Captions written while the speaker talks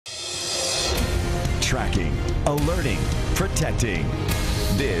Tracking, alerting, protecting.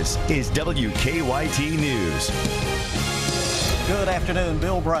 This is WKYT News. Good afternoon.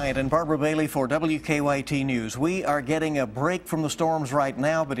 Bill Bryant and Barbara Bailey for WKYT News. We are getting a break from the storms right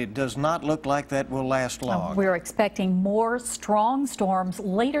now, but it does not look like that will last long. We're expecting more strong storms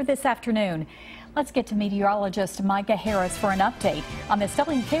later this afternoon. Let's get to meteorologist Micah Harris for an update on this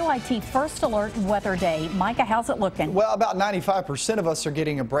WKYT First Alert Weather Day. Micah, how's it looking? Well, about 95% of us are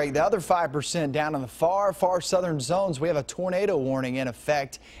getting a break. The other 5% down in the far southern zones, we have a tornado warning in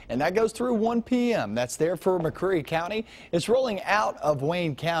effect, and that goes through 1 p.m. That's there for McCreary County. It's rolling out of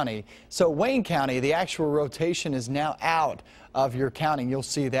Wayne County. So Wayne County, the actual rotation is now out of your county. You'll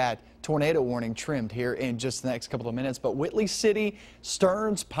see that tornado warning trimmed here in just the next couple of minutes. But Whitley City,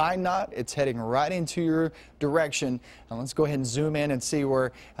 Stearns, Pine Knot, it's heading right into your direction. And let's go ahead and zoom in and see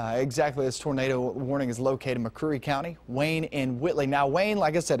where exactly this tornado warning is located. McCreary County, Wayne, and Whitley. Now Wayne,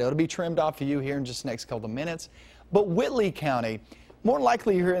 like I said, it'll be trimmed off for you here in just the next couple of minutes. But Whitley County, more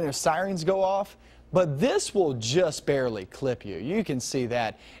likely you're hearing their sirens go off. But this will just barely clip you. You can see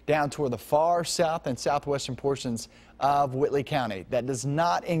that down toward the far south and southwestern portions of Whitley County. That does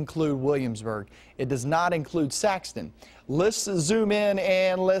not include Williamsburg. It does not include Saxton. Let's zoom in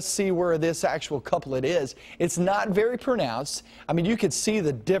and let's see where this actual couplet is. It's not very pronounced. I mean, you could see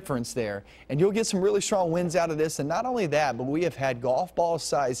the difference there, and you'll get some really strong winds out of this. And not only that, but we have had golf ball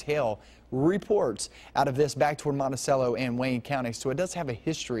size hail reports out of this back toward Monticello and Wayne County. So it does have a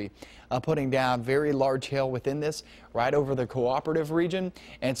history of putting down very large hail within this, right over the cooperative region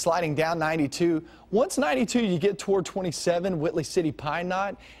and sliding down 92. Once 92, you get toward 27, Whitley City, Pine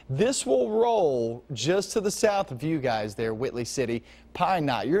Knot. This will roll just to the south of you guys there, Whitley City, Pine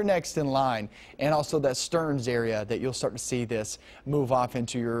Knot. You're next in line. And also that Stearns area that you'll start to see this move off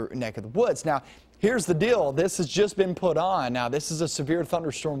into your neck of the woods. Now, here's the deal. This has just been put on. Now, this is a severe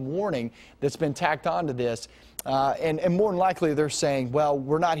thunderstorm warning that's been tacked onto this. And more than likely, they're saying, well,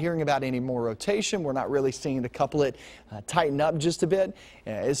 we're not hearing about any more rotation. We're not really seeing the couplet tighten up just a bit.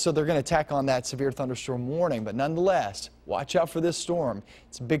 So they're going to tack on that severe thunderstorm warning. But nonetheless, watch out for this storm.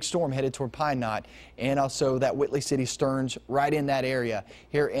 It's a big storm headed toward Pine Knot and also that Whitley City Stearns right in that area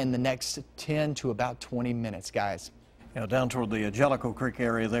here in the next 10 to about 20 minutes, guys. Down toward the Jellicoe Creek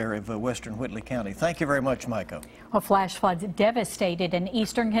area there of western Whitley County. Thank you very much, Micah. Well, flash floods devastated an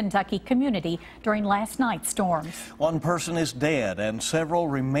eastern Kentucky community during last night's storms. One person is dead and several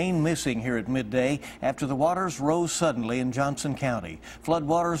remain missing here at midday after the waters rose suddenly in Johnson County.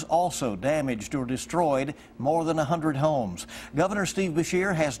 Floodwaters also damaged or destroyed more than 100 homes. Governor Steve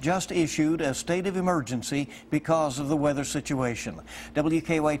Beshear has just issued a state of emergency because of the weather situation.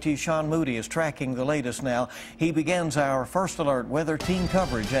 WKYT Sean Moody is tracking the latest now. He begins our First Alert weather team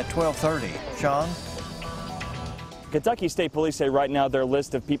coverage at 12:30. Sean? Kentucky State Police say right now their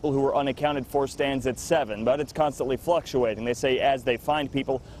list of people who are unaccounted for stands at 7, but it's constantly fluctuating. They say as they find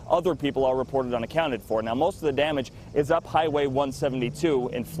people, other people are reported unaccounted for. Now, most of the damage is up Highway 172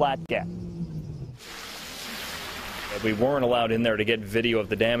 in Flat Gap. We weren't allowed in there to get video of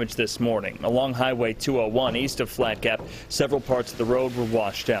the damage this morning. Along Highway 201 east of Flat Gap, several parts of the road were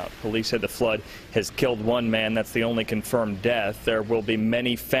washed out. Police said the flood has killed one man. That's the only confirmed death. There will be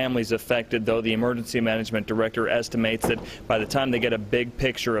many families affected, though the emergency management director estimates that by the time they get a big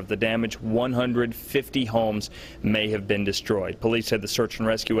picture of the damage, 150 homes may have been destroyed. Police said the search and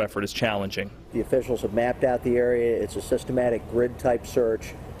rescue effort is challenging. The officials have mapped out the area. It's a systematic grid-type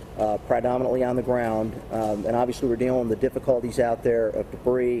search. Predominantly on the ground, and obviously we're dealing with the difficulties out there of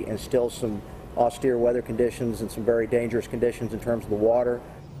debris and still some austere weather conditions and some very dangerous conditions in terms of the water.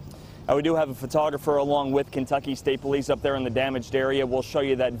 We do have a photographer along with Kentucky State Police up there in the damaged area. We'll show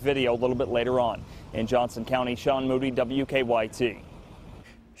you that video a little bit later on. In Johnson County, Sean Moody, WKYT.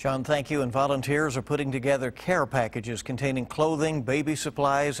 Sean, thank you. And volunteers are putting together care packages containing clothing, baby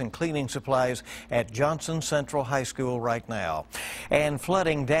supplies, and cleaning supplies at Johnson Central High School right now. And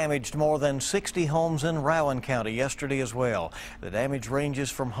flooding damaged more than 60 homes in Rowan County yesterday as well. The damage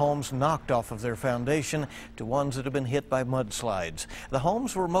ranges from homes knocked off of their foundation to ones that have been hit by mudslides. The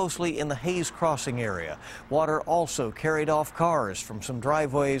homes were mostly in the Hayes Crossing area. Water also carried off cars from some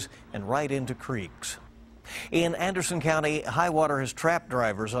driveways and right into creeks. In Anderson County, high water has trapped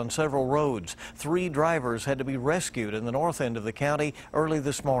drivers on several roads. 3 drivers had to be rescued in the north end of the county early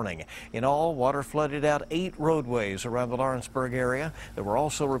this morning. In all, water flooded out 8 roadways around the Lawrenceburg area. There were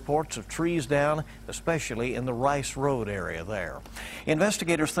also reports of trees down, especially in the Rice Road area there.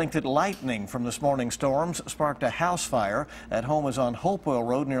 Investigators think that lightning from this morning's storms sparked a house fire. That home is on Hopewell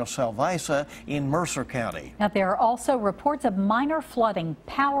Road near Salvisa in Mercer County. Now, there are also reports of minor flooding,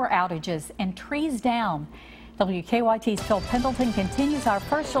 power outages, and trees down. WKYT's Phil Pendleton continues our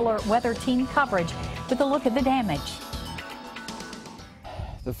First Alert weather team coverage with a look at the damage.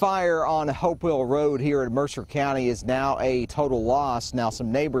 The fire on Hopewell Road here in Mercer County is now a total loss. Now,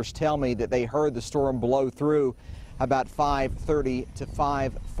 some neighbors tell me that they heard the storm blow through about 5:30 to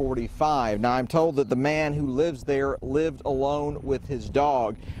 5:45. Now, I'm told that the man who lives there lived alone with his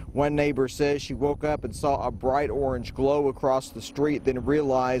dog. One neighbor says she woke up and saw a bright orange glow across the street, then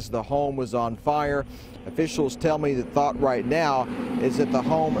realized the home was on fire. Officials tell me the thought right now is that the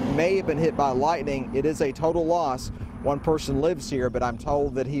home may have been hit by lightning. It is a total loss. One person lives here, but I'm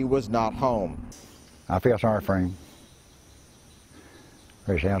told that he was not home. I feel sorry for him.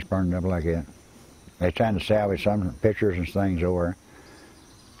 His house burned up like that. They're trying to salvage some pictures and things over.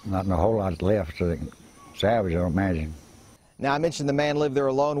 Not a whole lot left to salvage, I don't imagine. Now, I mentioned the man lived there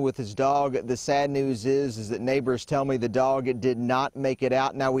alone with his dog. The sad news is that neighbors tell me the dog did not make it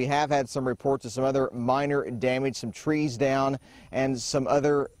out. Now, we have had some reports of some other minor damage, some trees down, and some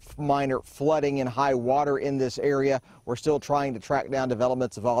other minor flooding and high water in this area. We're still trying to track down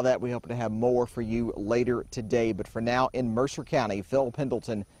developments of all that. We hope to have more for you later today. But for now, in Mercer County, Phil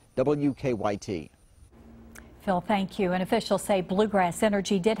Pendleton, WKYT. Phil, thank you. And officials say Bluegrass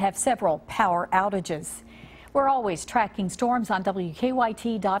Energy did have several power outages. We're always tracking storms on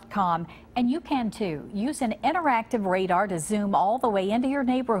WKYT.com, and you can too. Use an interactive radar to zoom all the way into your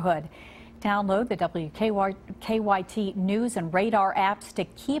neighborhood. Download the WKYT News and Radar apps to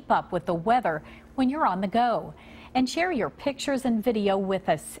keep up with the weather when you're on the go. And share your pictures and video with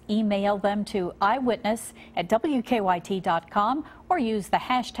us. Email them to eyewitness@WKYT.com or use the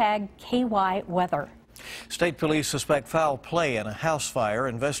hashtag KYWeather. State police suspect foul play in a house fire.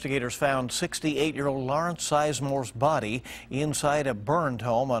 Investigators found 68-year-old Lawrence Sizemore's body inside a burned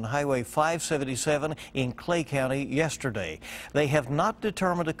home on Highway 577 in Clay County yesterday. They have not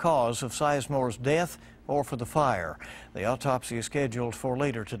determined a cause of Sizemore's death or for the fire. The autopsy is scheduled for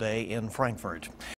later today in Frankfort.